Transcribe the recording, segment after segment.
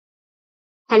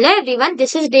Hello everyone,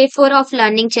 this is day 4 of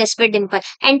learning chess with Dimple,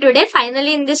 and today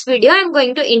finally in this video I am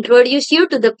going to introduce you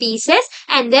to the pieces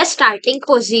and their starting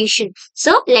position.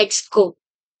 So let's go.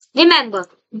 Remember,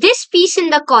 this piece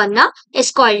in the corner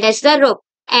is called as the rook,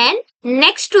 and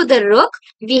next to the rook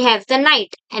we have the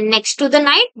knight, and next to the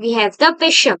knight we have the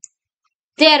bishop.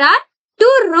 There are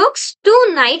two rooks, two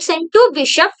knights and two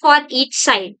bishops for each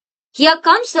side. Here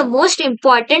comes the most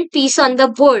important piece on the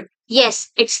board.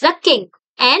 Yes, it's the king.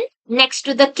 And next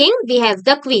to the king, we have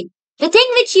the queen. The thing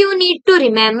which you need to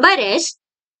remember is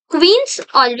queens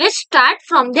always start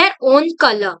from their own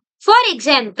color. For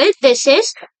example, this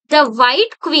is the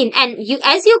white queen, and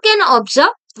as you can observe,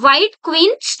 white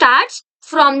queen starts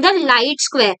from the light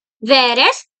square,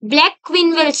 whereas black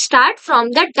queen will start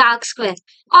from the dark square.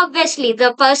 Obviously,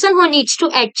 the person who needs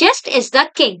to adjust is the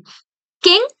king.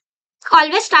 King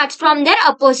always starts from their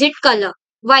opposite color.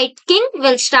 White king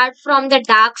will start from the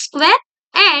dark square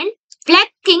and black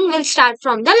king will start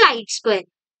from the light square.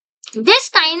 These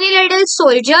tiny little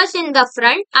soldiers in the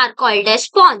front are called as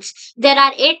pawns. There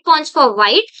are 8 pawns for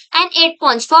white and 8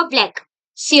 pawns for black.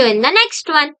 See you in the next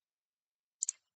one.